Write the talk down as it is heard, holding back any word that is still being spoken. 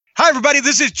everybody.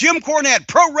 This is Jim Cornette,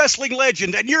 pro wrestling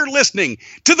legend, and you're listening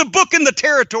to the Book in the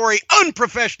Territory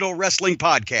Unprofessional Wrestling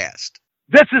Podcast.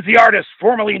 This is the artist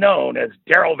formerly known as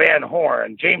Daryl Van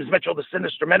Horn, James Mitchell, the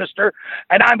Sinister Minister,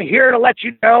 and I'm here to let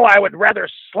you know I would rather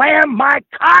slam my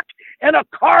cock in a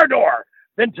car door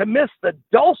than to miss the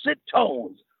dulcet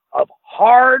tones of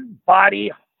Hard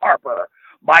Body Harper,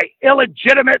 my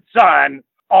illegitimate son,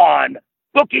 on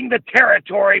Booking the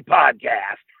Territory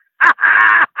podcast.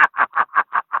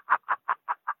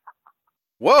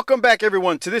 Welcome back,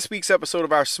 everyone, to this week's episode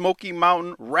of our Smoky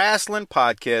Mountain Rasslin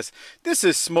podcast. This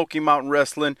is Smoky Mountain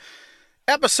Wrestling,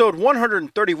 episode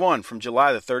 131 from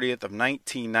July the 30th of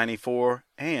 1994.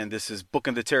 And this is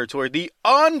Booking the Territory, the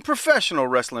unprofessional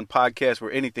wrestling podcast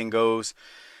where anything goes.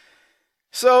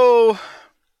 So,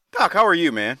 Doc, how are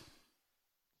you, man?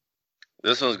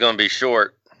 This one's going to be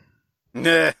short.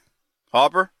 Nah.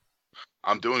 Hopper?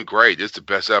 I'm doing great. This is the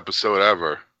best episode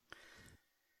ever.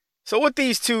 So what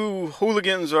these two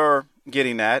hooligans are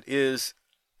getting at is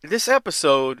this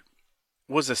episode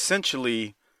was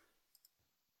essentially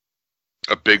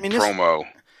a big promo.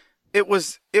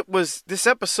 This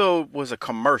episode was a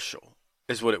commercial,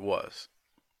 is what it was.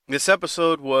 This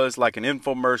episode was like an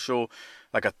infomercial,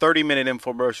 like a 30-minute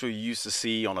infomercial you used to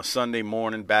see on a Sunday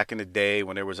morning back in the day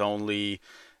when there was only,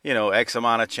 X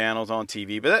amount of channels on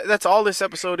TV. But that's all this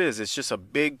episode is. It's just a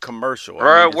big commercial.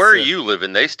 Where are you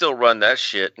living? They still run that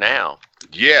shit now.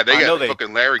 Yeah,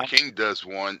 fucking Larry King does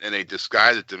one, and they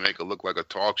disguise it to make it look like a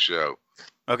talk show.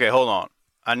 Okay, hold on.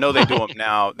 I know they do them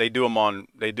now. They do them on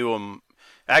that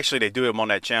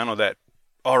channel that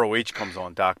ROH comes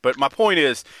on, Doc. But my point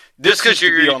is, just because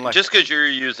you're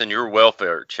using your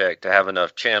welfare check to have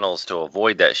enough channels to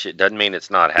avoid that shit doesn't mean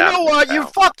it's not happening. You know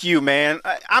what? Fuck you, man.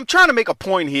 I'm trying to make a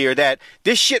point here that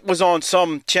this shit was on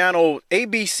some channel,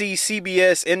 ABC,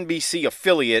 CBS, NBC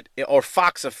affiliate, or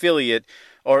Fox affiliate,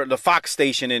 or the Fox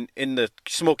station in the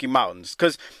Smoky Mountains.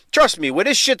 Because, trust me, where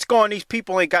this shit's going, these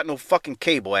people ain't got no fucking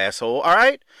cable, asshole, all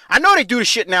right? I know they do the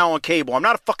shit now on cable. I'm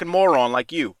not a fucking moron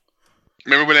like you.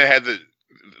 Remember when they had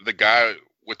the guy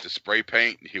with the spray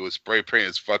paint? He was spray painting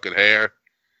his fucking hair,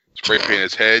 spray painting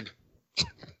his head.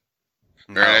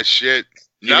 Remember that shit?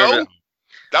 No?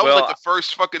 That was like the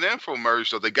first fucking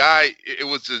infomercial. The guy, it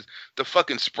was the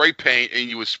fucking spray paint, and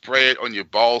you would spray it on your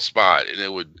bald spot, and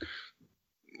it would...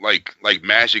 Like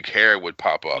magic hair would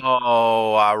pop up.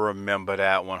 Oh, I remember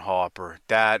that one, Harper.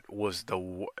 That was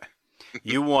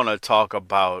you want to talk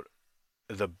about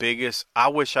the biggest... I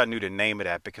wish I knew the name of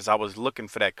that because I was looking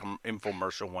for that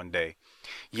infomercial one day.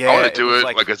 Yeah, I want to do it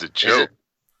like as a joke.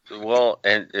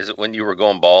 And is it when you were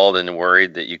going bald and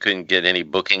worried that you couldn't get any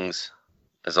bookings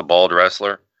as a bald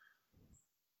wrestler?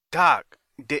 Doc,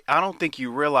 I don't think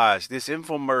you realize this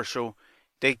infomercial...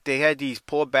 They had these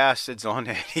poor bastards on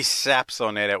there, these saps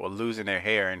on there that were losing their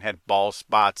hair and had bald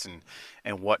spots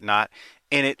and whatnot.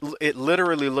 And it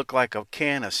literally looked like a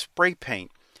can of spray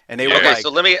paint. And they were like, so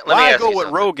let me why ask go you with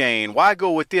something. Rogaine? Why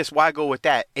go with this? Why go with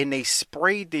that? And they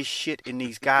sprayed this shit in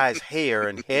these guys' hair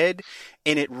and head.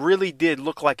 And it really did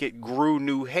look like it grew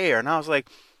new hair. And I was like,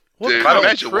 what kind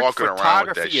of trick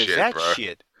photography is that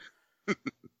shit?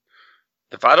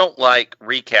 If I don't like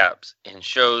recaps and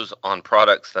shows on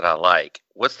products that I like,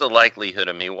 what's the likelihood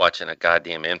of me watching a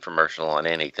goddamn infomercial on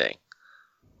anything?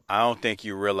 I don't think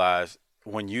you realize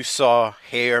when you saw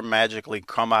hair magically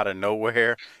come out of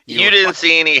nowhere. You didn't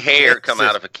see any hair come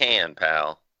out of a can,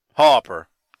 pal. Harper,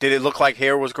 did it look like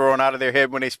hair was growing out of their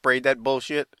head when they sprayed that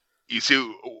bullshit? You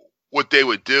see, what they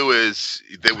would do is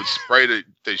they would spray the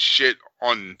shit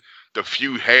on the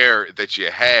few hair that you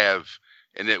have.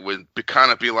 And it would kind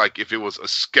of be like if it was a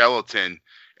skeleton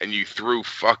and you threw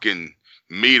fucking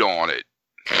meat on it.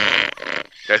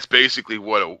 That's basically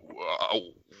what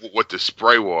the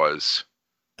spray was.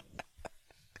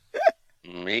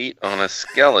 Meat on a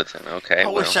skeleton. Okay. I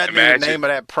wish I knew the name of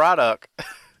that product.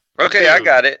 Okay, I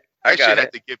got it. I got it.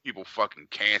 Had to give people fucking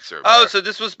cancer. Oh, so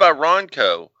this was by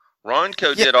Ronco.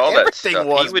 Ronco did all that stuff.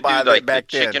 Was he would do like the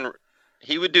chicken. Then.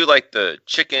 He would do like the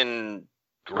chicken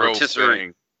grill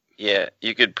thing. Yeah,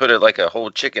 you could put it like a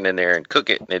whole chicken in there and cook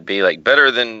it, and it'd be like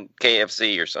better than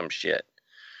KFC or some shit.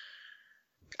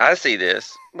 I see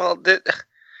this. Well,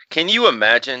 can you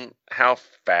imagine how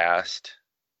fast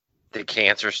the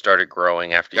cancer started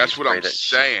growing after you sprayed that?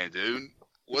 That's what I'm saying, dude.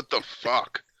 What the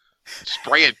fuck?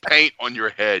 Spraying paint on your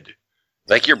head.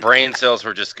 Like your brain cells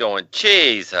were just going,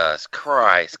 Jesus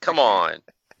Christ, come on.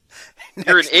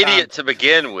 You're an idiot to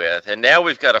begin with, and now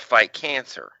we've got to fight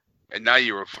cancer. And now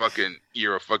you're a fucking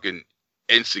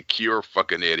insecure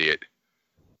fucking idiot.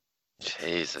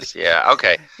 Jesus, yeah,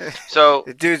 okay. So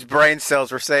The dude's brain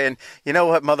cells were saying, you know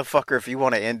what, motherfucker, if you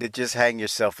want to end it, just hang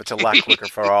yourself. It's a lot quicker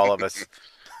for all of us.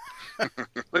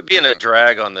 we're being a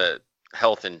drag on the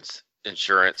health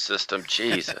insurance system.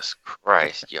 Jesus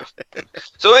Christ, yeah.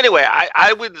 So anyway,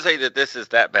 I wouldn't say that this is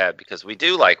that bad because we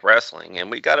do like wrestling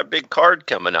and we got a big card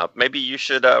coming up. Maybe you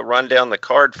should run down the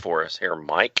card for us here,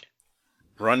 Mike.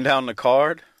 Run down the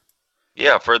card?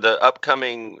 Yeah, for the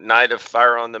upcoming Night of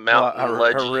Fire on the Mountain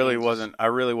Legends. I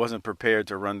really wasn't prepared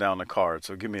to run down the card,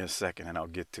 so give me a second and I'll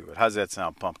get to it. How's that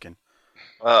sound, Pumpkin?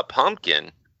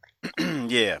 Pumpkin?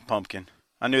 Yeah, Pumpkin.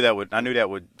 I knew that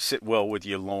would sit well with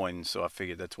your loins, so I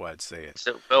figured that's why I'd say it.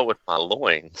 Sit well with my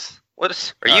loins.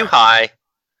 Are you high?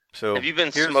 So have you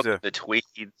been smoking the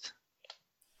tweeds?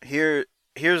 Here's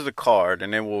the card,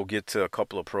 and then we'll get to a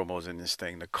couple of promos in this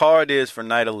thing. The card is for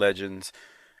Night of Legends.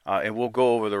 And we'll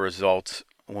go over the results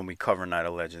when we cover Night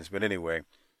of Legends. But anyway,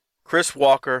 Chris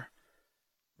Walker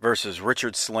versus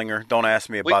Richard Slinger. Don't ask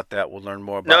me about that. We'll learn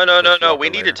more about No. We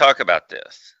need to talk about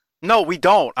this. No, we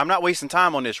don't. I'm not wasting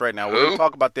time on this right now. We're going to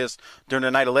talk about this during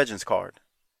the Night of Legends card.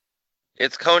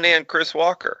 It's Conan Chris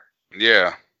Walker.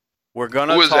 Yeah. We're going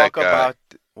to talk about...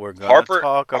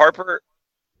 Harper,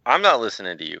 I'm not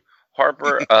listening to you.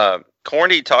 Harper,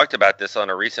 Corny talked about this on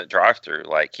a recent drive-thru.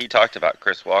 Like, he talked about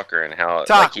Chris Walker and how...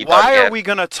 Doc, why are we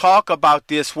going to talk about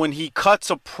this when he cuts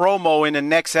a promo in the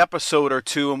next episode or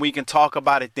two and we can talk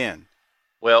about it then?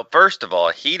 Well, first of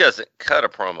all, he doesn't cut a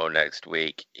promo next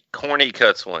week. Corny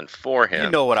cuts one for him.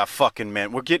 You know what I fucking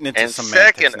meant. We're getting into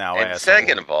semantics now, asshole. And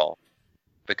second of all,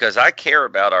 because I care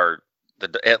about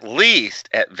at least,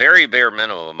 at very bare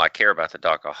minimum, I care about the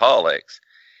Docaholics.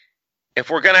 If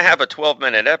we're going to have a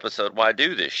 12-minute episode, why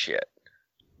do this shit?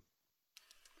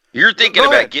 You're thinking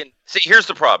about getting... See, here's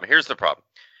the problem.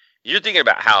 You're thinking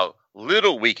about how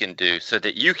little we can do so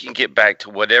that you can get back to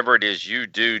whatever it is you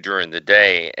do during the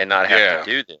day and not have to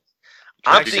do this.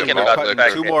 I'm thinking about the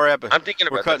fact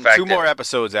we're cutting two more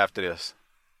episodes after this.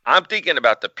 I'm thinking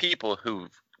about the people who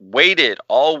waited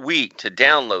all week to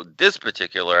download this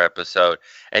particular episode,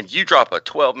 and you drop a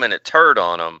 12-minute turd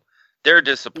on them. They're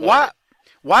disappointed.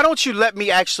 Why don't you let me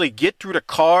actually get through the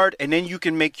card, and then you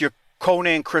can make your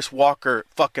Conan Chris Walker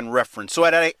fucking reference, so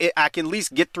I can at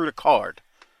least get through the card.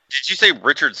 Did you say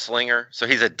Richard Slinger? So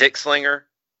he's a dick slinger?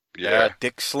 Yeah,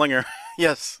 Dick Slinger.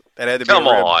 Yes, that had to be. Come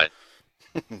on.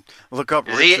 Look up.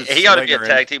 He ought to be a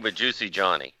tag team with Juicy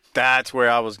Johnny. That's where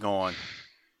I was going.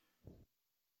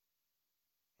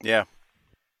 Yeah.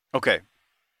 Okay.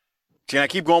 Can I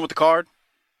keep going with the card?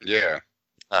 Yeah.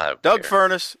 Doug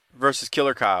Furnace versus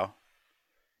Killer Kyle.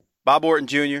 Bob Orton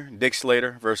Jr., Dick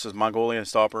Slater versus Mongolian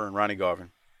Stomper and Ronnie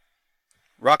Garvin.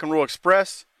 Rock and Roll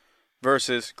Express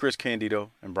versus Chris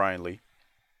Candido and Brian Lee.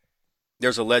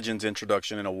 There's a Legends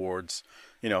introduction and awards.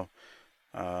 You know,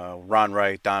 Ron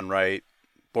Wright, Don Wright,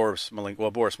 Boris Malenko.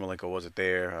 Well, Boris Malenko wasn't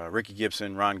there. Ricky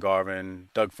Gibson, Ron Garvin,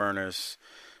 Doug Furnace,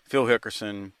 Phil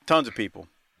Hickerson. Tons of people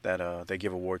that they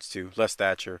give awards to. Les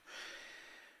Thatcher.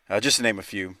 Just to name a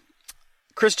few.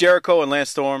 Chris Jericho and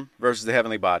Lance Storm versus the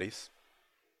Heavenly Bodies.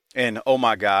 And, oh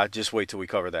my God, just wait till we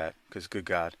cover that, because good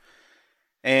God.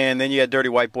 And then you had Dirty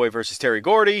White Boy versus Terry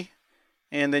Gordy.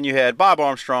 And then you had Bob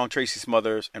Armstrong, Tracy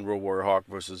Smothers, and Road Warrior Hawk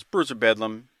versus Bruiser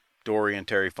Bedlam, Dory, and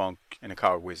Terry Funk in a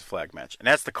Coward Waves flag match. And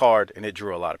that's the card, and it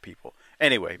drew a lot of people.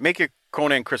 Anyway, make your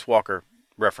Conan Chris Walker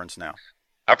reference now.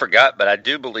 I forgot, but I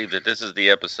do believe that this is the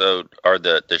episode, or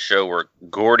the show where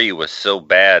Gordy was so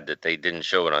bad that they didn't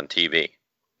show it on TV.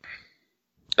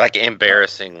 Like,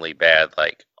 embarrassingly bad,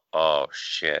 like... Oh,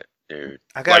 shit, dude.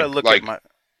 I gotta look at my...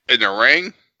 In the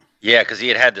ring? Yeah, because he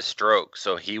had the stroke,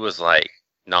 so he was, like,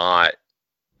 not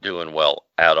doing well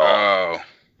at all. Oh.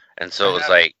 And so it was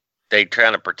like, they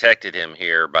kind of protected him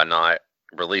here by not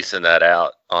releasing that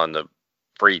out on the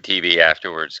free TV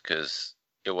afterwards, because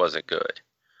it wasn't good.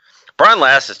 Brian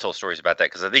Lasses told stories about that,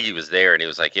 because I think he was there, and he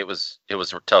was like, it was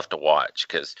tough to watch,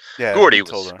 because Gordy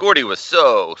was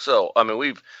so... I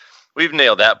mean, We've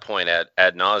nailed that point ad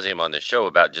nauseum on the show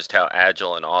about just how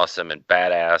agile and awesome and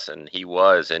badass and he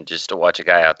was, and just to watch a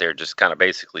guy out there just kind of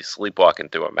basically sleepwalking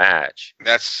through a match.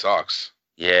 That sucks.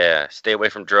 Yeah, stay away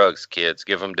from drugs, kids.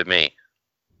 Give them to me.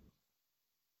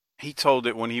 He told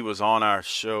it when he was on our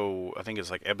show. I think it's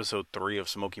like episode 3 of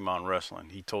Smoky Mountain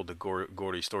Wrestling. He told the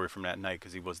Gordy story from that night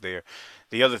because he was there.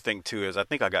 The other thing too is I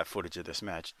think I got footage of this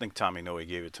match. I think Tommy Noe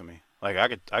gave it to me. Like I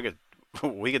could,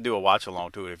 we could do a watch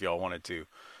along to it if y'all wanted to.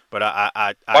 But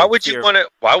why would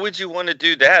you want to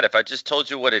do that if I just told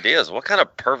you what it is? What kind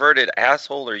of perverted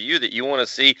asshole are you that you want to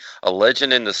see a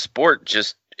legend in the sport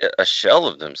just a shell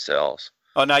of themselves?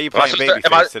 Oh, now you're playing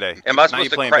babyface today. Am I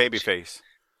supposed to playing babyface?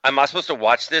 Am I supposed to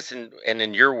watch this and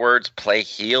in your words play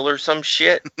heel or some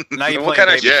shit? Now you What playing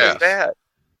kind of shit babyface. is that?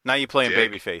 Now you playing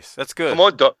Dick. babyface. That's good. Come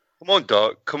on,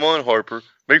 Doc. Come on, Harper.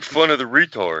 Make fun of the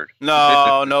retard.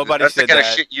 No, nobody That's the said kind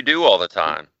that. of shit you do all the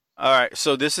time. All right,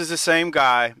 so this is the same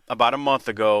guy about a month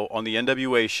ago on the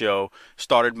NWA show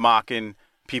started mocking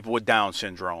people with Down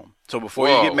syndrome. So before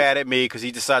you get Whoa. mad at me because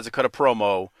he decides to cut a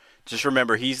promo, just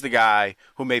remember he's the guy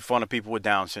who made fun of people with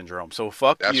Down syndrome. So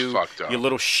fuck That's you. fucked up. Your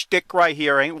little shtick right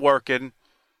here ain't working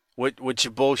with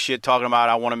your bullshit talking about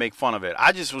I want to make fun of it.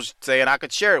 I just was saying I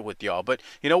could share it with y'all. But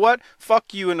you know what?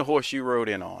 Fuck you and the horse you rode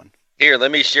in on. Here,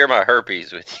 let me share my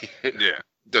herpes with you. Yeah.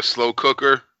 The slow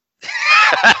cooker.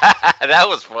 That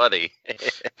was funny.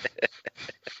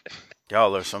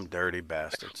 Y'all are some dirty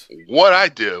bastards. What I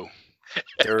do.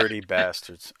 Dirty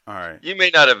bastards. All right. You may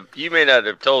not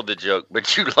have told the joke,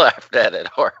 but you laughed at it,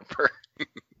 Harper.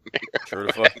 Sure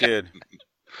the fuck did.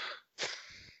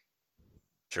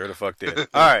 Sure the fuck did.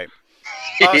 All right.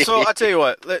 So I'll tell you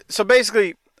what. So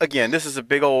basically, again, this is a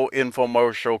big old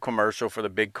infomercial commercial for the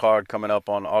big card coming up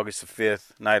on August the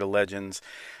 5th, Night of Legends.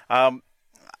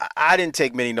 I didn't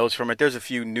take many notes from it. There's a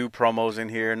few new promos in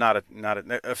here, not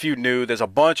a few new. There's a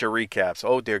bunch of recaps.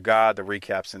 Oh dear God, the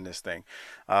recaps in this thing,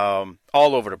 all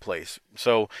over the place.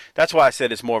 So that's why I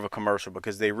said it's more of a commercial,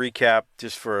 because they recap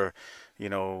just for,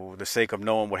 the sake of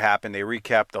knowing what happened. They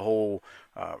recap the whole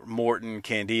Morton,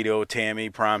 Candido,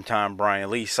 Tammy, Primetime, Brian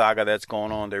Lee saga that's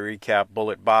going on. They recap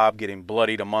Bullet Bob getting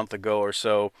bloodied a month ago or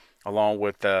so, along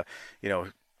with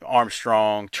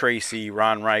Armstrong, Tracy,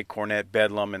 Ron Wright, Cornette,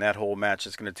 Bedlam, and that whole match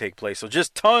that's going to take place. So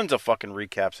just tons of fucking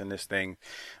recaps in this thing.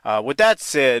 With that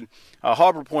said,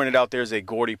 Harper pointed out there's a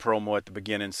Gordy promo at the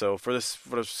beginning. So for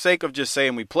the sake of just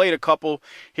saying we played a couple,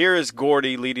 here is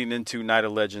Gordy leading into Night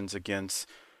of Legends against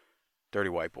Dirty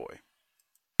White Boy.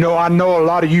 I know a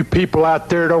lot of you people out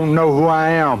there don't know who I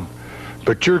am,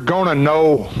 but you're going to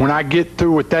know when I get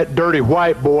through with that Dirty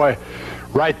White Boy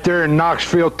right there in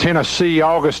Knoxville, Tennessee,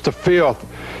 August the 5th.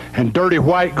 And Dirty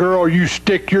White Girl, you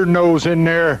stick your nose in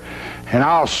there, and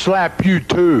I'll slap you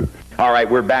too. All right,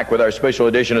 we're back with our special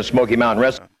edition of Smoky Mountain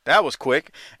Wrestling. That was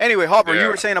quick. Anyway, Harper, Yeah. you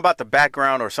were saying about the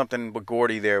background or something with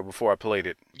Gordy there before I played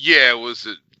it. Yeah, it was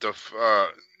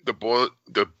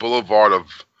the Boulevard of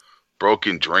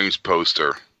Broken Dreams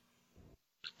poster.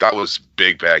 That was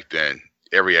big back then.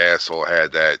 Every asshole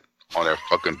had that on their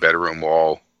fucking bedroom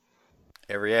wall.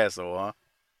 Every asshole, huh?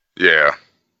 Yeah.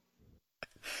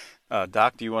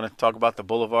 Doc, do you want to talk about the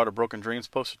Boulevard of Broken Dreams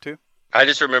poster too? I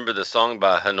just remember the song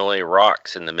by Hanoi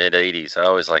Rocks in the mid '80s. I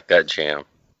always liked that jam.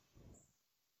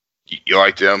 You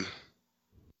like them,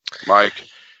 Mike?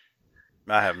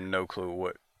 I have no clue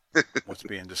what's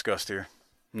being discussed here.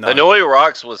 None. Hanoi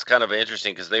Rocks was kind of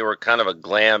interesting because they were kind of a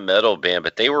glam metal band,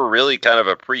 but they were really kind of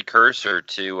a precursor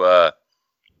to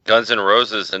Guns N'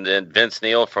 Roses, and then Vince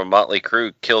Neil from Motley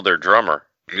Crue killed their drummer.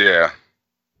 Yeah.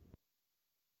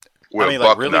 With a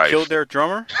buck really knife. killed their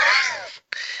drummer?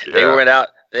 Yeah.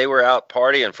 They were out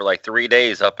partying for like 3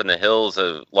 days up in the hills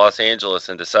of Los Angeles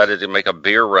and decided to make a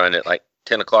beer run at like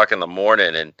 10 o'clock in the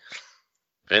morning. And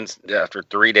Vince, after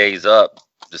 3 days up,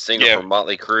 the singer from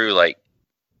Motley Crue,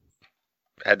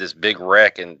 had this big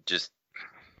wreck, and just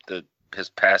his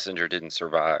passenger didn't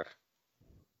survive.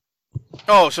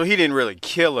 Oh, so he didn't really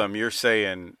kill him. You're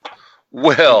saying?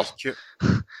 Well,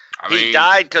 mean, he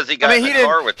died because he got in the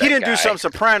car with that guy. He didn't do some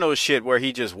Sopranos shit where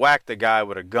he just whacked the guy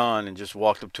with a gun and just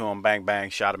walked up to him, bang, bang,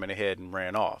 shot him in the head and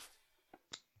ran off.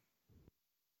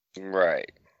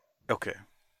 Right. Okay.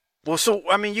 Well, so,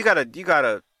 you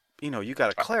gotta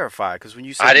clarify, because when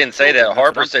you say... I didn't say that.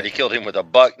 Harper said he killed him with a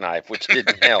buck knife, which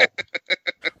didn't help.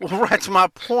 Well, that's my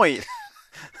point.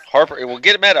 Harper, well,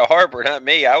 get him out of Harper, not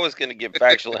me. I was going to give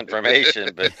factual information,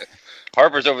 but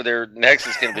Harper's over there. Next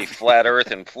is going to be flat Earth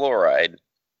and fluoride.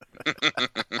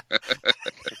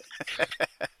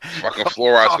 Fucking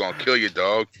fluoride's gonna kill you,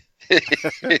 dog.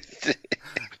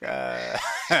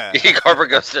 Harper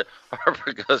goes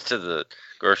to the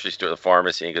grocery store, the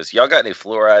pharmacy, and goes, "Y'all got any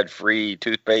fluoride-free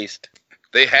toothpaste?"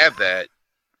 They have that.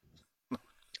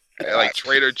 Like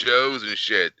Trader Joe's and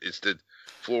shit. It's the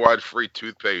fluoride-free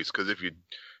toothpaste, because if you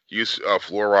use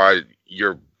fluoride,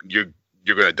 you're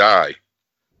gonna die.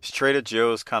 Is Trader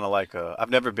Joe's kind of like I've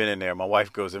never been in there. My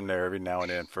wife goes in there every now and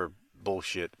then for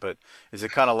bullshit, but is it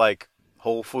kind of like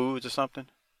Whole Foods or something?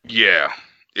 Yeah,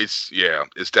 it's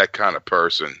that kind of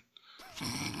person.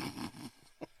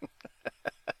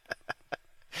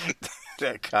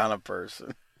 That kind of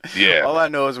person. Yeah. All I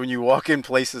know is when you walk in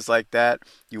places like that,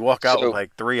 you walk out with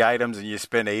like 3 items and you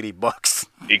spend $80.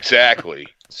 Exactly.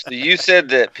 So you said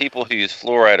that people who use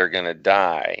fluoride are going to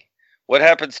die. What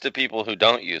happens to people who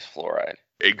don't use fluoride?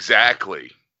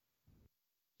 Exactly.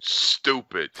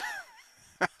 Stupid.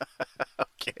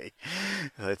 Okay,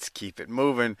 let's keep it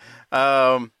moving.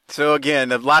 So again,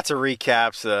 lots of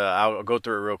recaps. I'll go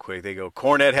through it real quick. They go,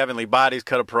 Cornette, Heavenly Bodies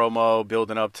cut a promo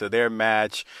building up to their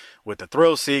match with the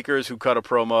Thrill Seekers, who cut a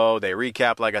promo. They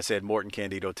recap, like I said, Morton,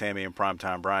 Candido, Tammy, and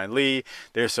Primetime Brian Lee.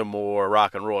 There's some more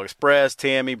Rock and Roll Express,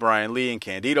 Tammy, Brian Lee, and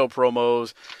Candido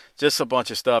promos. Just a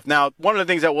bunch of stuff. Now, one of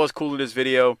the things that was cool in this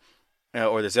video,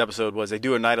 or this episode, was they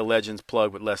do a Night of Legends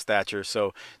plug with Les Thatcher.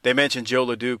 So they mentioned Joe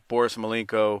LeDuc, Boris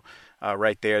Malenko,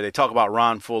 right there. They talk about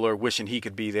Ron Fuller, wishing he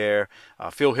could be there.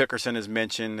 Phil Hickerson is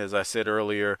mentioned, as I said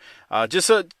earlier.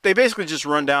 They basically just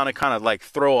run down and kind of like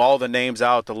throw all the names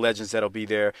out, the legends that'll be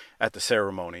there at the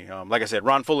ceremony. Like I said,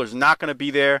 Ron Fuller's not going to be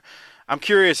there. I'm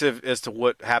curious as to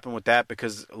what happened with that,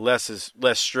 because Les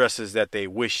stresses that they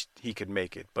wish he could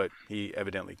make it, but he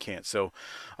evidently can't. So,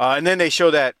 and then they show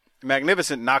that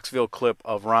magnificent Knoxville clip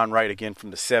of Ron Wright again from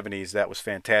the 70s. That was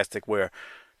fantastic, where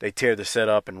they tear the set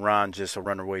up and Ron just a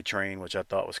runaway train, which I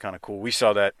thought was kind of cool. We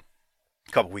saw that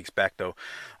a couple weeks back though.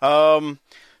 So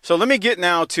let me get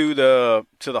now to the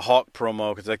Hawk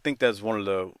promo, because I think that's one of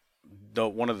the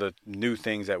new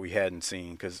things that we hadn't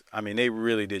seen. Because I mean, they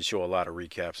really did show a lot of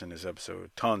recaps in this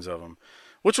episode, tons of them,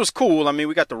 which was cool. I mean,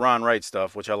 we got the Ron Wright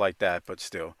stuff, which I like that, but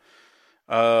still.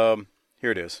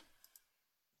 Here it is.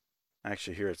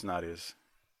 Actually, here it's not is.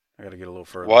 I got to get a little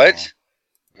further. What?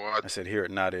 What? I said here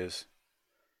it not is.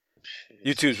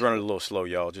 YouTube's running a little slow,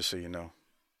 y'all, just so you know.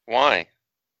 Why?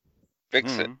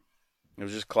 Fix it. It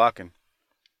was just clocking.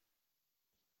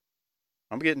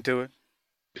 I'm getting to it.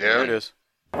 Yeah. There it is.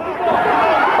 All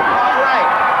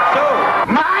right, so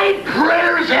my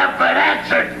prayers have been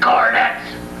answered, Cornette.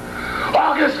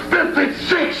 August 5th and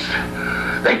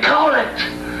 6th, they call it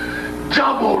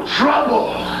Double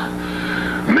Trouble.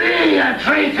 Me and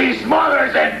Tracy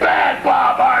Smothers and Bad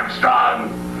Bob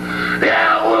Armstrong,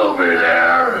 yeah, we'll be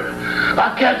there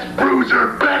against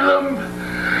Bruiser Bedlam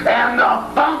and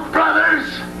the Funk Brothers.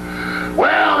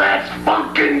 Well, that's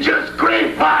funkin' just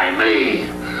great by me.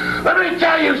 Let me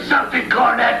tell you something,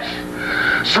 Cornette.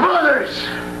 Smothers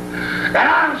and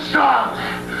Armstrong,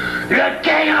 you're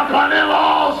ganging up on them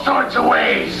all sorts of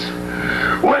ways.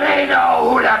 Well, they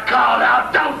know who to call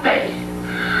out, don't they?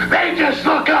 They just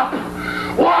look up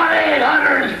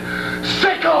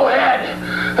 1-800-SICKO-HEAD.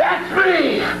 That's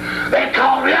me. They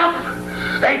call me up.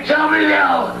 They tell me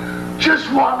they'll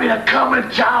just want me to come in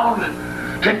town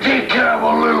to take care of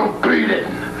a little beating.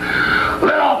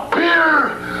 Little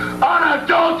pure,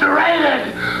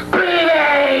 unadulterated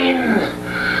beating.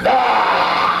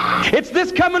 It's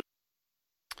this coming.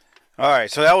 All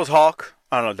right, so that was Hawk.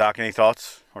 I don't know, Doc, any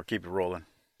thoughts? Or keep it rolling?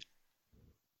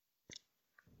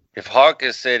 If Hawk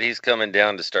has said he's coming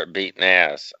down to start beating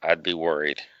ass, I'd be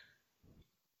worried.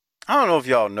 I don't know if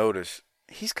y'all noticed.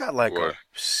 He's got like What? a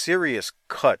serious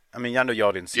cut. I mean, I know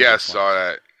y'all didn't see Yeah, I this one. saw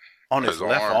that. On his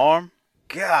left arm?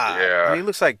 God. Yeah. I mean, he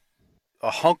looks like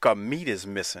a hunk of meat is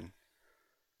missing.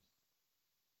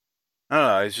 I don't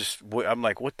know. It's just, I'm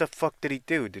like, what the fuck did he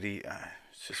do? Did he,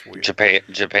 it's just weird.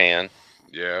 Japan.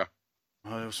 Yeah.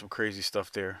 Oh, there was some crazy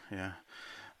stuff there. Yeah.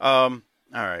 All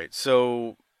right.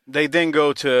 So they then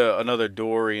go to another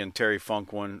Dory and Terry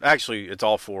Funk one. Actually, it's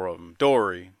all four of them.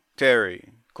 Dory, Terry,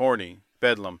 Corny,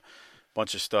 Bedlam,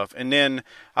 bunch of stuff. And then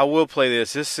I will play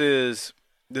this. This is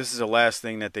the last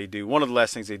thing that they do. One of the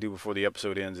last things they do before the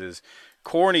episode ends is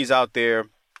Corny's out there,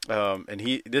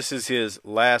 and this is his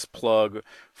last plug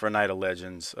for Night of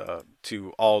Legends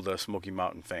to all the Smoky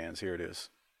Mountain fans. Here it is.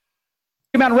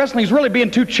 Mountain Wrestling is really being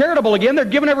too charitable again. They're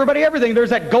giving everybody everything.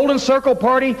 There's that Golden Circle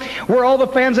party where all the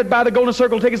fans that buy the Golden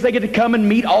Circle tickets, they get to come and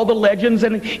meet all the legends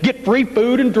and get free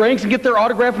food and drinks and get their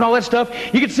autograph and all that stuff.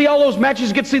 You can see all those matches,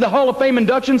 you get to see the Hall of Fame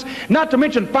inductions, not to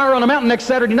mention Fire on the Mountain next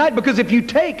Saturday night, because if you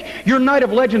take your Night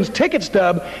of Legends ticket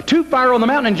stub to Fire on the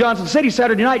Mountain in Johnson City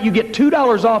Saturday night, you get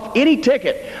 $2 off any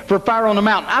ticket for Fire on the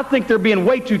Mountain. I think they're being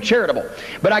way too charitable.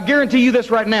 But I guarantee you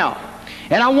this right now,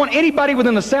 and I want anybody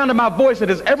within the sound of my voice that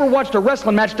has ever watched a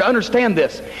wrestling match to understand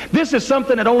this. This is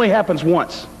something that only happens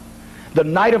once. The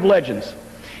Night of Legends.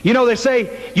 You know, they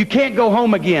say you can't go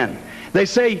home again. They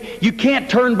say you can't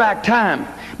turn back time.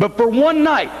 But for one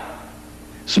night,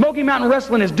 Smoky Mountain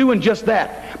Wrestling is doing just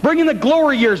that. Bringing the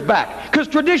glory years back. Because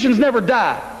traditions never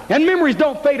die. And memories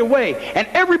don't fade away. And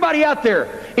everybody out there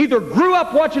either grew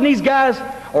up watching these guys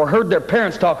or heard their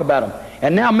parents talk about them.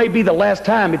 And now may be the last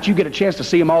time that you get a chance to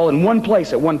see them all in one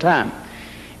place at one time.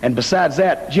 And besides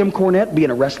that, Jim Cornette being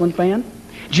a wrestling fan,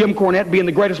 Jim Cornette being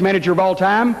the greatest manager of all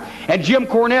time, and Jim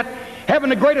Cornette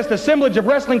having the greatest assemblage of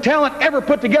wrestling talent ever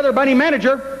put together by any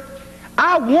manager,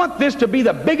 I want this to be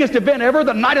the biggest event ever,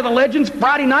 the Night of the Legends,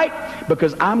 Friday night.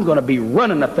 Because I'm going to be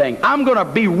running the thing. I'm going to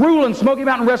be ruling Smoky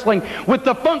Mountain Wrestling with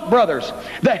the Funk Brothers,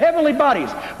 the Heavenly Bodies,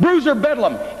 Bruiser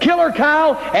Bedlam, Killer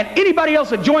Kyle, and anybody else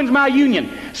that joins my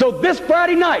union. So this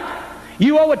Friday night,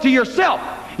 you owe it to yourself.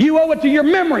 You owe it to your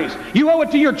memories. You owe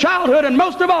it to your childhood. And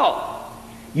most of all,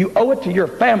 you owe it to your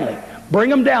family. Bring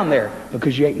them down there,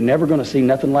 because you ain't never going to see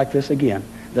nothing like this again.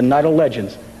 The Night of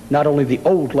Legends. Not only the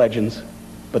old legends,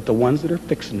 but the ones that are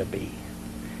fixing to be.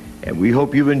 And we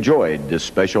hope you've enjoyed this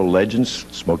special Legends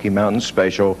Smoky Mountain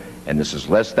special. And this is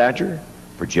Les Thatcher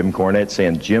for Jim Cornette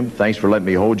saying, Jim, thanks for letting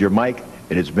me hold your mic,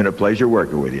 and it's been a pleasure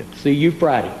working with you. See you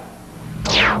Friday.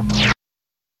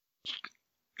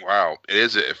 Wow, it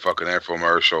is a fucking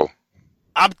infomercial.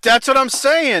 That's what I'm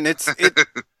saying. It's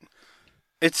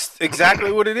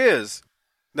exactly what it is.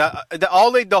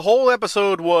 The whole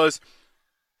episode was,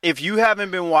 if you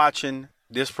haven't been watching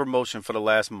this promotion for the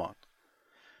last month,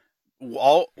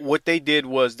 what they did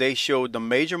was they showed the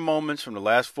major moments from the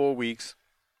last 4 weeks,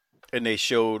 and they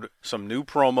showed some new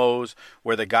promos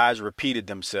where the guys repeated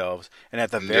themselves. And at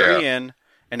the very end,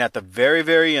 and at the very,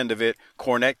 very end of it,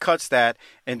 Cornette cuts that.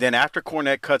 And then after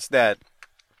Cornette cuts that,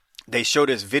 they show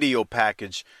this video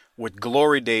package with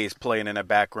Glory Days playing in the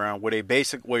background,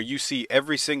 where you see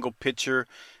every single picture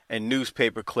and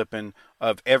newspaper clipping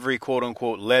of every quote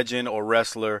unquote legend or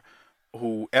wrestler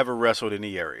who ever wrestled in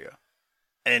the area.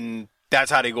 And that's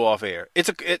how they go off air. It's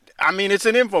an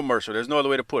infomercial. There's no other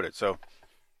way to put it. So,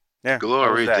 yeah.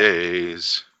 Glory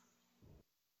Days.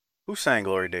 Who sang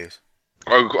Glory Days?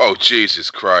 Oh, Jesus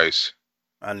Christ.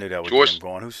 I knew that was him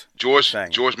going. Who's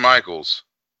George Michaels.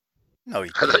 No, I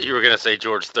thought you were going to say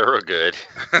George Thorogood.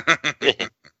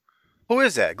 Who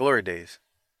is that? Glory Days.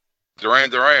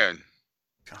 Duran Duran.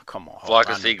 Oh, come on. Flock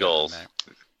of Seagulls.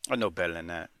 I know better than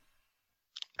that.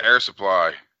 Air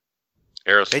Supply.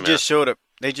 Aerosmith.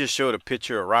 They just showed a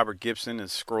picture of Robert Gibson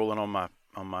is scrolling on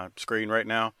my screen right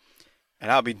now,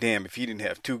 and I'll be damned if he didn't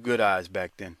have two good eyes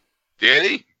back then. Did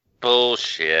he?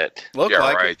 Bullshit. Look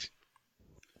like right. it.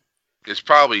 It's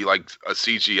probably like a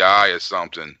CGI or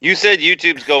something. You said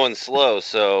YouTube's going slow,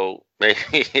 so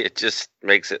maybe it just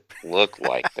makes it look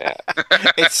like that.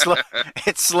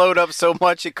 It slowed up so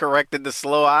much it corrected the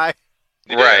slow eye.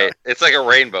 Right. It's like a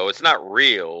rainbow. It's not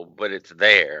real, but it's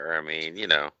there. I mean, you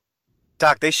know.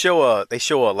 Doc, they show a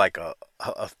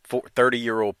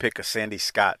 30-year-old pic of Sandy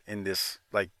Scott in this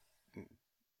like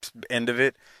end of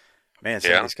it. Man,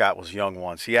 Sandy Scott was young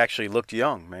once. He actually looked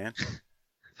young, man.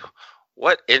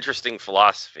 What interesting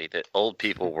philosophy that old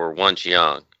people were once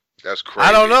young. That's crazy.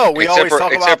 I don't know. We always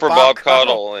talk except for Bob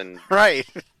Caudle and right.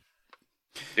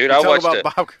 Dude, I watched a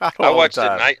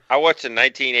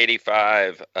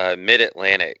 1985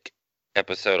 Mid-Atlantic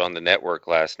episode on the network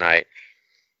last night.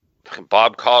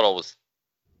 Bob Caudle was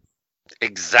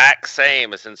exact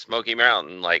same as in Smoky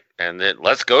Mountain, and then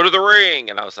let's go to the ring,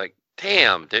 and I was like,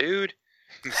 damn, dude,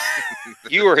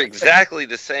 you were exactly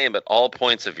the same at all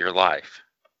points of your life.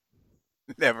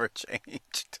 Never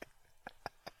changed.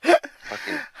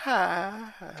 Fucking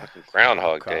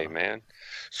Groundhog Day, man.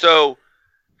 So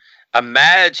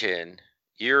imagine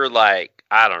you're like,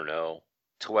 I don't know,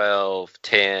 12,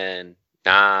 10,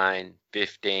 9,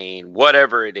 15,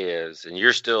 whatever it is, and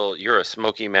you're a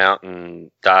Smoky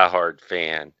Mountain diehard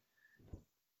fan.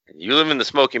 You live in the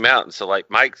Smoky Mountains, so like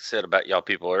Mike said about y'all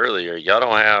people earlier, y'all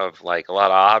don't have like a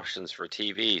lot of options for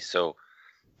TV, so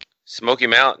Smoky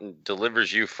Mountain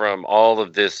delivers you from all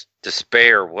of this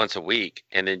despair once a week,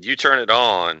 and then you turn it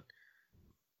on,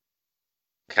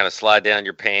 kind of slide down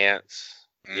your pants,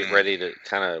 get ready to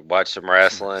kind of watch some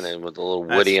wrestling, and with a little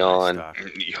Woody on.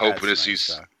 You hoping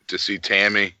to see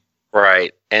Tammy.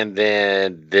 Right, and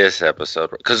then this episode,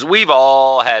 because we've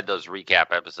all had those recap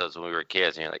episodes when we were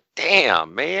kids, and you're like,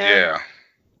 "Damn, man!" Yeah.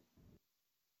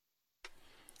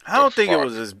 I don't think it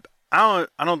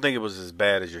was as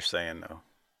bad as you're saying, though.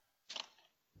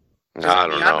 No, I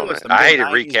don't know. Man. I hated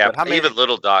recaps. Even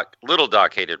Little Doc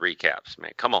hated recaps.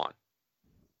 Man, come on.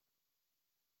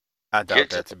 I doubt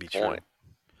that to be true.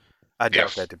 I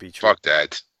doubt that to be true. Fuck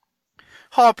that.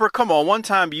 Harper, come on. One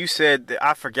time you said that,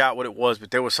 I forgot what it was,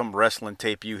 but there was some wrestling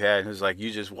tape you had, and it was like you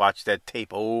just watched that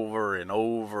tape over and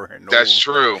over and over. That's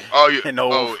true.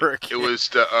 Over again. It was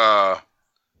the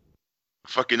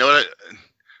fucking know that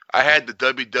I had the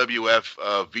WWF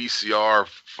VCR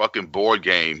fucking board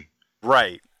game.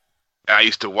 Right. I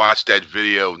used to watch that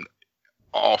video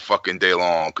all fucking day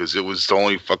long because it was the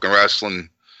only fucking wrestling.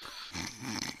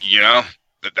 You know,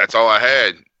 that's all I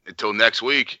had until next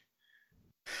week.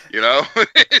 You know,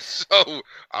 so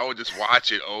I would just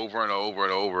watch it over and over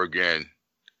and over again.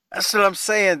 That's what I'm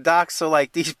saying, Doc. So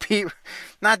like these people,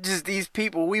 not just these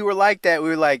people, we were like that. We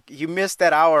were like, you missed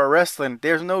that hour of wrestling.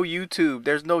 There's no YouTube.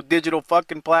 There's no digital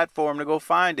fucking platform to go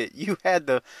find it. You had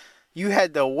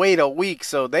to wait a week,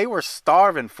 so they were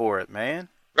starving for it, man.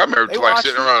 I remember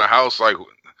sitting around the house like,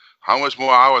 how much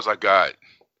more hours I got?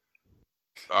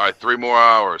 All right, 3 more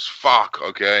hours. Fuck,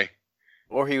 okay.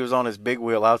 Or he was on his big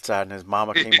wheel outside, and his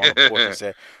mama came on the porch and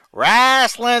said,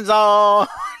 "Wrestling's on."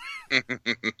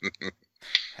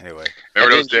 Anyway,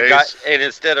 remember those days? And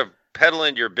instead of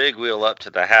pedaling your big wheel up to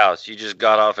the house, you just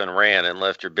got off and ran and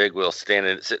left your big wheel sitting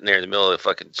there in the middle of the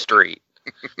fucking street.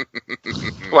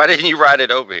 Why didn't you ride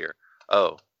it over here?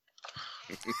 Oh.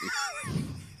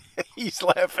 He's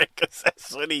laughing because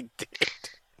that's what he did.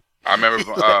 I remember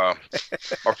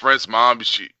my friend's mom,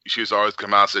 she was always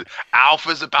come out and said,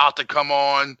 Alpha's about to come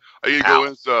on. Are you go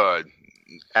inside?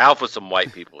 Alpha's some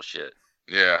white people shit.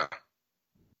 Yeah.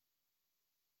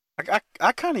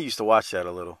 I kind of used to watch that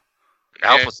a little.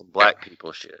 Alpha's some black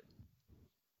people shit.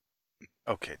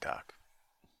 Okay, Doc.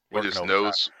 With his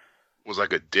nose was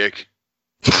like a dick.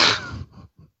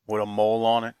 With a mole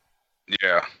on it?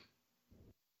 Yeah.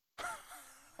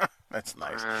 That's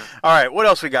nice. All right, what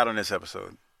else we got on this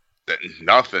episode?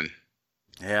 Nothing.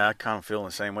 Yeah, I kind of feel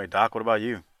the same way. Doc, what about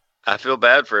you? I feel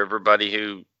bad for everybody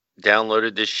who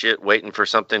downloaded this shit waiting for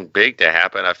something big to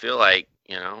happen. I feel like,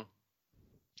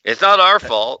 it's not our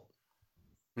fault.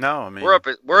 No, I mean we're up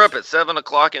at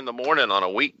 7:00 in the morning on a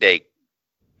weekday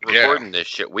recording this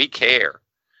shit. We care.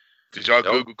 Did y'all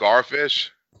Google garfish?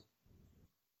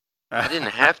 I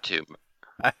didn't have to.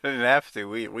 I didn't have to.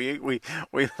 We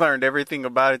learned everything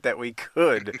about it that we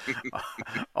could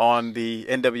on the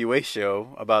NWA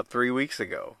show about 3 weeks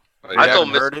ago. I told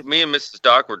me and Mrs.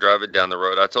 Doc were driving down the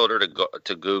road. I told her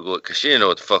to Google it because she didn't know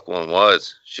what the fuck one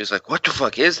was. She was like, "What the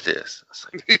fuck is this?" I was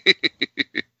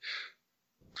like,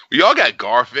 y'all got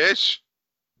garfish.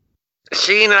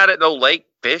 She ain't out at no lake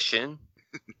fishing.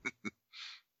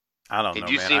 I don't know,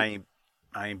 man.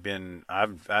 I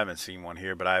haven't seen one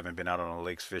here, but I haven't been out on the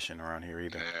lakes fishing around here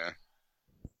either. Yeah.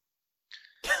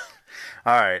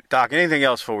 All right, Doc, anything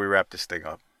else before we wrap this thing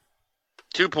up?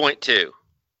 2.2.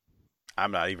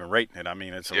 I'm not even rating it. I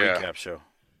mean, it's a recap show.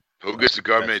 Who gets the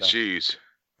government cheese?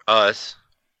 Us.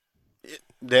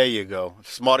 There you go.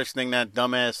 Smartest thing that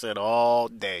dumbass said all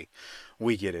day.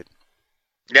 We get it.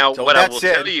 Now, so what I will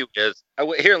tell you is,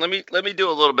 here, let me do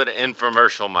a little bit of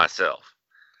infomercial myself.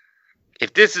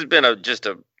 If this has been just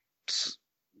a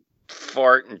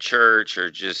fart in church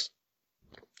or just,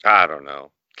 I don't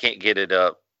know, can't get it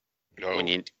up when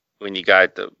you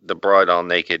got the broad all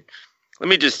naked, let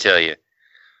me just tell you,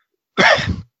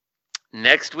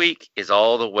 next week is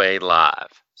all the way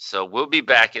live. So we'll be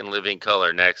back in living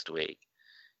color next week.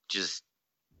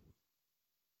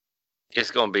 It's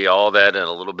going to be all that and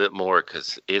a little bit more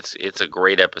because it's a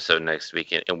great episode next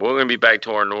week. And we're going to be back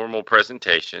to our normal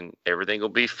presentation. Everything will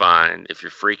be fine. If you're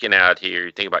freaking out here,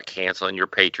 you think about canceling your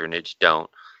patronage, don't.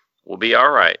 We'll be all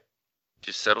right.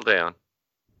 Just settle down.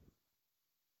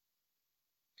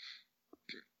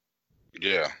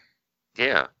 Yeah.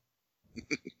 Yeah.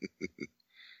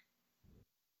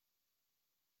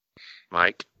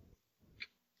 Michael?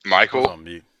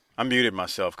 I muted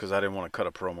myself because I didn't want to cut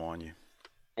a promo on you.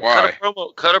 Why?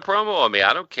 Cut a promo on me.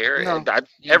 I don't care. No.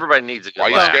 Everybody needs a good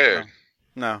laugh. Why you scared?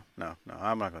 No.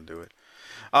 I'm not going to do it.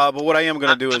 But what I am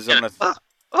going to do is I'm going to...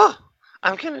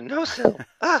 I'm going to no sell.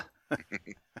 Let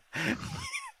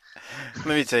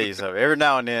me tell you something. Every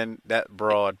now and then, that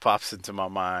broad pops into my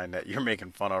mind that you're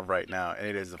making fun of right now, and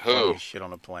it is the funniest shit on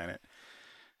the planet.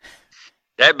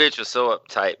 That bitch was so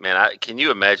uptight, man. Can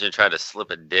you imagine trying to slip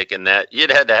a dick in that?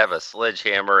 You'd have to have a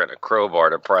sledgehammer and a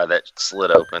crowbar to pry that slit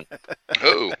open.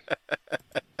 Who?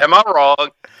 Am I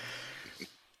wrong?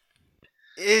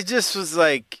 It just was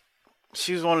like,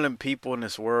 she was one of them people in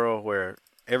this world where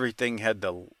everything had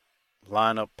to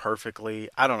line up perfectly.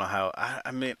 I don't know how.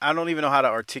 I mean, I don't even know how to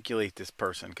articulate this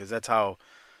person because that's how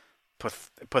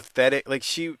pathetic. Like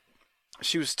she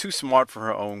was too smart for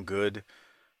her own good.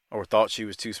 Or thought she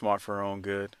was too smart for her own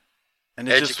good. And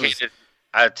it educated. Just was...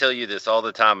 I tell you this all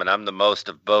the time, and I'm the most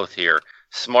of both here.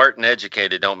 Smart and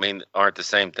educated aren't the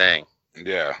same thing.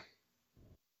 Yeah.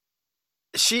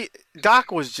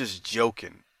 Doc was just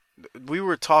joking. We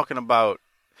were talking about...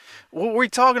 Were we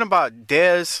talking about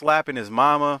Dez slapping his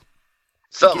mama?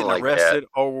 Something like arrested,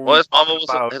 that. Or his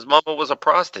mama was a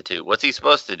prostitute. What's he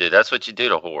supposed to do? That's what you do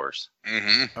to whores.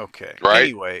 Mm-hmm. Okay. Right.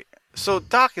 Anyway... So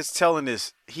Doc is telling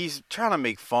this, he's trying to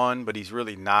make fun, but he's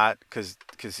really not, because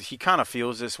he kind of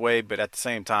feels this way, but at the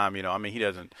same time, I mean, he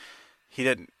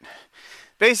didn't,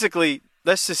 basically,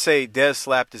 let's just say Des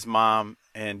slapped his mom,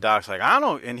 And Doc's like, I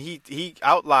don't, and he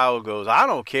out loud goes, I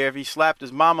don't care if he slapped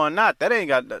his mama or not. That ain't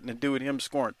got nothing to do with him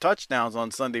scoring touchdowns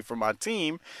on Sunday for my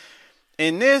team.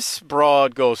 And this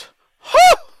broad goes,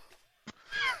 huh!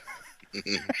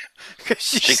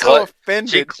 She's so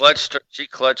offended. She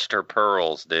clutched her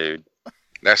pearls, dude.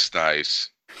 That's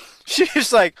nice.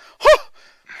 She's like, huh?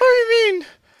 What do you mean?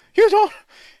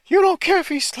 You don't care if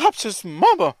he slaps his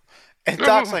mama? And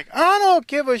Doc's like, I don't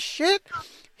give a shit.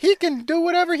 He can do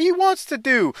whatever he wants to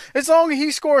do. As long as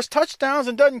he scores touchdowns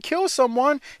and doesn't kill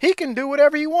someone, he can do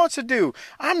whatever he wants to do.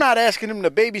 I'm not asking him to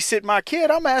babysit my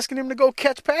kid. I'm asking him to go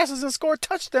catch passes and score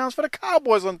touchdowns for the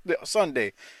Cowboys on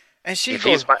Sunday. And she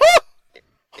goes,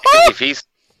 if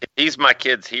he's my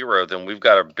kid's hero, then we've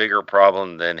got a bigger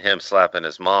problem than him slapping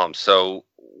his mom. So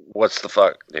what's the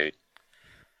fuck, dude?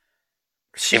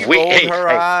 She rolled her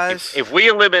eyes. If we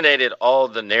eliminated all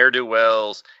the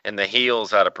ne'er-do-wells and the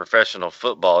heels out of professional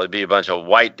football, it'd be a bunch of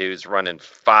white dudes running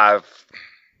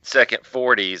 5-second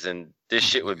 40s, and this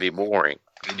shit would be boring.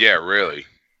 Yeah, really.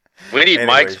 We need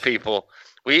Mike's people.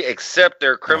 We accept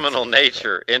their criminal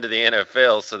nature into the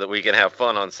NFL so that we can have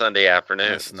fun on Sunday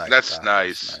afternoons. That's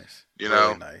nice. You know,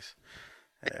 really nice.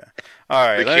 Yeah. All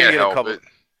right. They can't help it.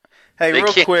 Hey,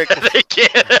 real quick. They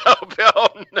can't help it. Oh,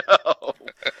 no.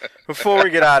 Before we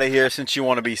get out of here, since you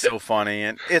want to be so funny,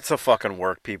 and it's a fucking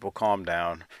work, people, calm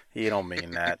down. You don't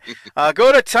mean that.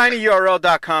 Go to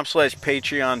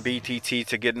tinyurl.com/PatreonBTT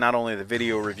to get not only the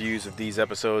video reviews of these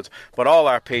episodes, but all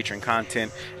our patron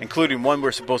content, including one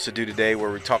we're supposed to do today where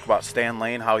we talk about Stan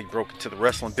Lane, how he broke into the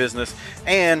wrestling business,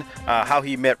 and how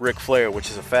he met Ric Flair, which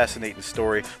is a fascinating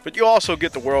story. But you also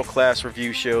get the world-class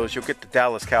review shows. You'll get the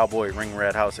Dallas Cowboy Ring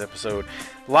Rat House episode.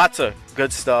 Lots of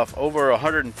good stuff. Over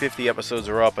 150 episodes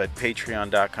are up at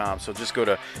patreon.com. So just go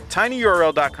to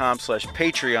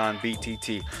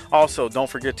tinyurl.com/PatreonBTT. Also, don't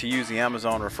forget to use the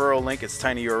Amazon referral link. It's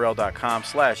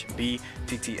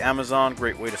tinyurl.com/BTTAmazon.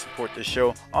 Great way to support this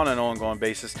show on an ongoing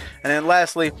basis. And then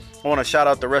lastly, I want to shout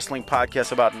out the Wrestling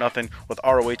Podcast About Nothing with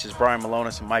ROH's Brian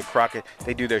Malonis and Mike Crockett.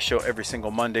 They do their show every single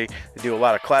Monday. They do a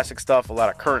lot of classic stuff, a lot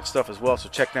of current stuff as well. So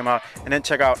check them out. And then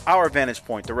check out our Vantage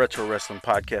Point, the Retro Wrestling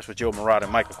Podcast with Joe Murata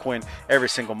and Michael Quinn every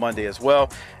single Monday as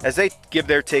well, as they give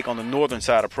their take on the northern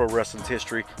side of pro wrestling's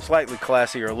history, slightly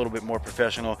classier, a little bit more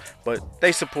professional, but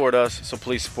they support us, so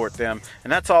please support them.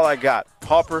 And that's all I got.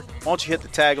 Harper, why don't you hit the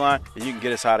tagline and you can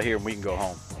get us out of here and we can go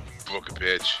home. Book a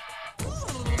bitch.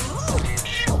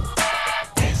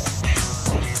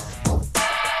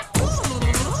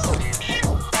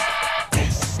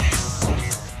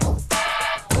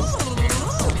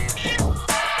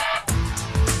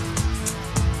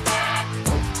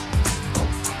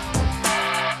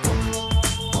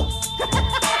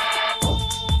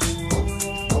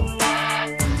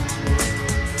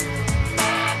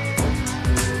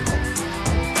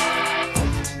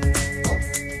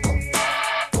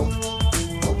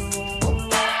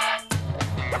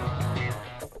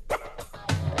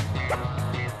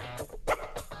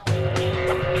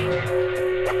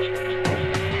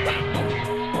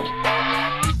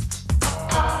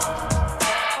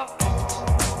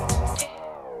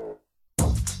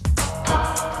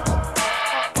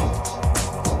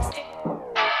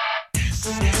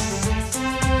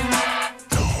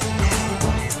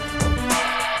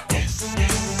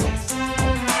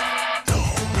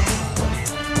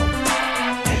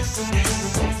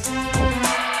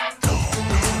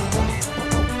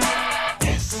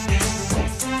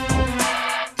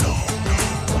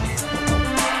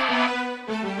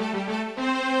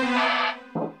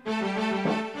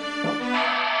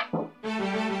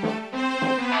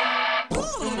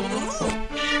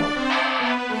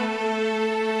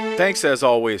 Thanks as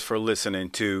always for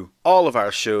listening to all of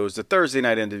our shows, the Thursday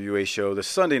Night NWA show, the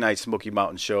Sunday Night Smoky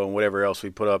Mountain show, and whatever else we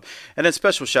put up. And then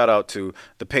special shout out to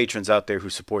the patrons out there who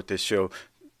support this show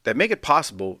that make it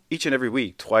possible each and every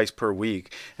week, twice per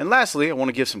week. And lastly, I want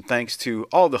to give some thanks to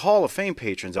all the Hall of Fame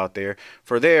patrons out there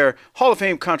for their Hall of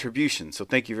Fame contributions. So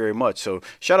thank you very much. So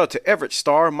shout out to Everett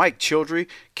Starr, Mike Childry,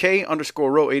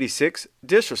 K_Row86,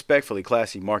 Disrespectfully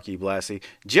Classy Marky Blassie,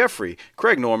 Jeffrey,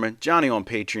 Craig Norman, Johnny on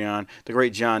Patreon, the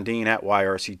great John Dean at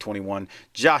YRC21,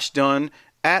 Josh Dunn,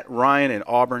 at Ryan in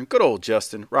Auburn, good old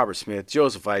Justin, Robert Smith,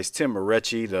 Joseph Ice, Tim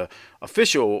Morecci, the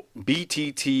official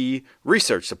BTT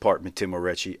Research Department, Tim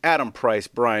Morecci, Adam Price,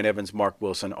 Brian Evans, Mark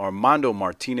Wilson, Armando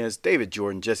Martinez, David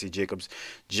Jordan, Jesse Jacobs,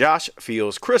 Josh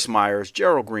Fields, Chris Myers,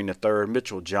 Gerald Green III,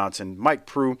 Mitchell Johnson, Mike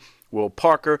Prue, Will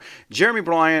Parker, Jeremy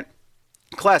Bryant,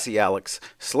 Classy Alex,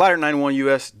 Slider91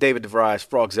 US, David DeVries,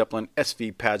 Frog Zeppelin,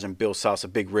 SV Pageant, Bill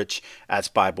Salsa, Big Rich, at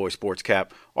Spyboy Sports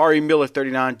Cap, R.E. Miller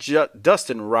 39,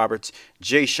 Dustin Roberts,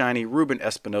 Jay Shiny, Ruben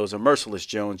Espinoza, Merciless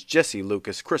Jones, Jesse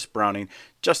Lucas, Chris Browning,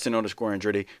 Justin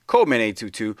Andretti, Coleman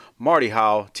 822, Marty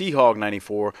Howe, T-Hog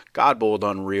 94, Godbold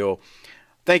Unreal.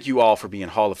 Thank you all for being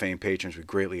Hall of Fame patrons. We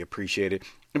greatly appreciate it.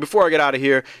 And before I get out of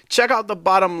here, check out the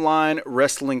Bottom Line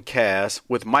Wrestling Cast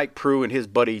with Mike Prue and his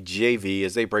buddy JV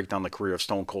as they break down the career of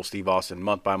Stone Cold Steve Austin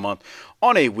month by month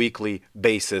on a weekly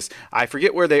basis. I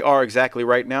forget where they are exactly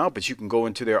right now, but you can go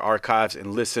into their archives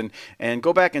and listen and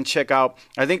go back and check out.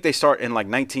 I think they start in like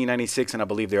 1996, and I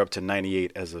believe they're up to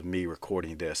 98 as of me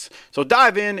recording this. So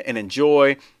dive in and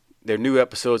enjoy their new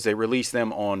episodes. They release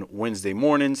them on Wednesday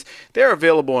mornings. They're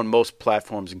available on most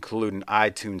platforms, including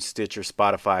iTunes, Stitcher,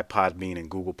 Spotify, Podbean, and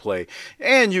Google Play.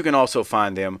 And you can also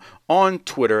find them on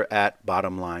Twitter at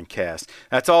BottomLineCast.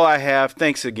 That's all I have.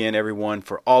 Thanks again, everyone,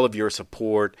 for all of your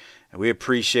support. And we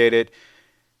appreciate it.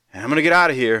 And I'm going to get out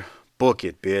of here. Book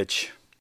it, bitch.